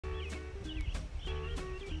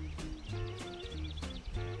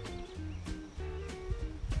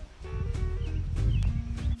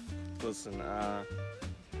Listen,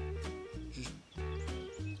 just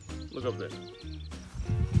look up there.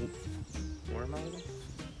 Where am I looking?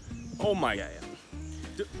 Oh my God.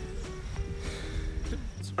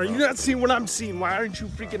 Are you not seeing what I'm seeing? Why aren't you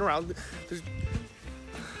freaking around?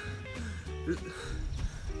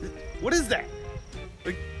 What is that?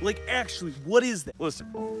 Like actually, what is that?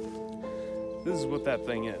 Listen, this is what that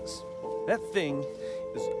thing is. That thing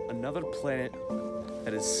is another planet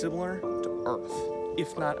that is similar to Earth,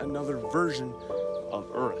 if not another version of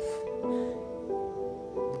Earth.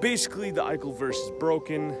 Basically, the Ichaelverse is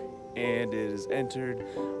broken and it has entered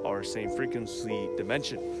our same frequency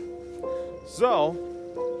dimension. So,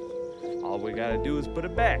 all we gotta do is put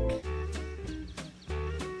it back.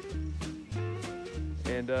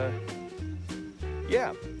 And,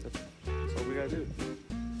 yeah, that's all we gotta do.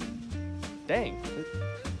 Dang,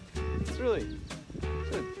 it's really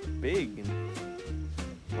big, and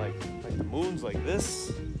like the moon's like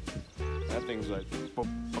this. That thing's like, you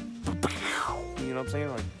know what I'm saying?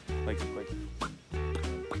 Like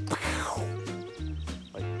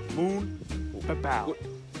moon, ba-bow.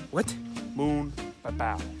 What? Moon,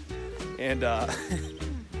 ba-bow. And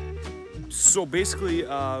so basically,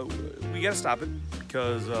 we gotta stop it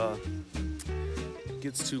because it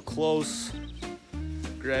gets too close.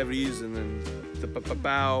 Gravities, and then the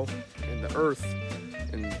bow and the Earth,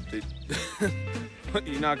 and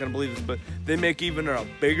you're not gonna believe this, but they make even a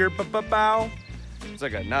bigger bow. It's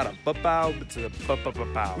like not a bow, but it's a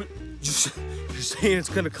bow. You're saying it's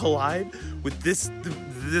gonna collide with this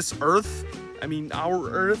Earth? I mean, our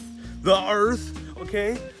Earth, the Earth.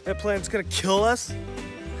 Okay, that planet's gonna kill us.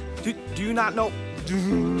 Do you not know?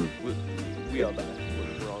 We all die.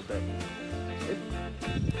 We're all dead.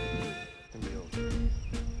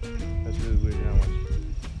 That's really weird. Now watch.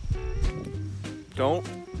 Don't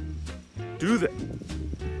do that.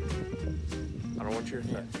 I don't want your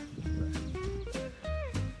hand.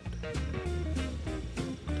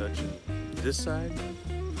 Touch this side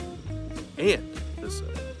and this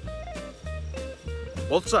side.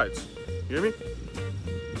 Both sides. You hear me?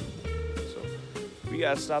 So we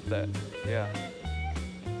gotta stop that. Yeah.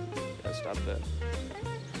 Gotta stop that.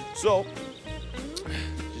 So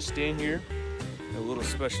just stand here. A little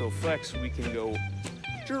special effects, we can go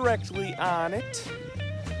directly on it.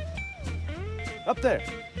 Up there.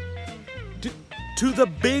 To the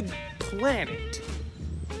big planet.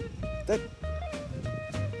 That.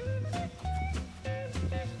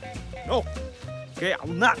 No. Okay, I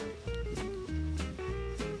will not.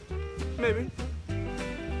 Maybe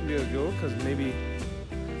I'll go, because maybe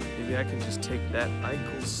I can just take that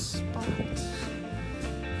Ichael's spot.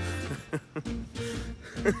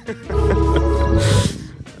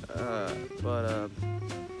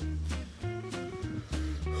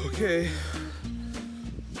 Okay.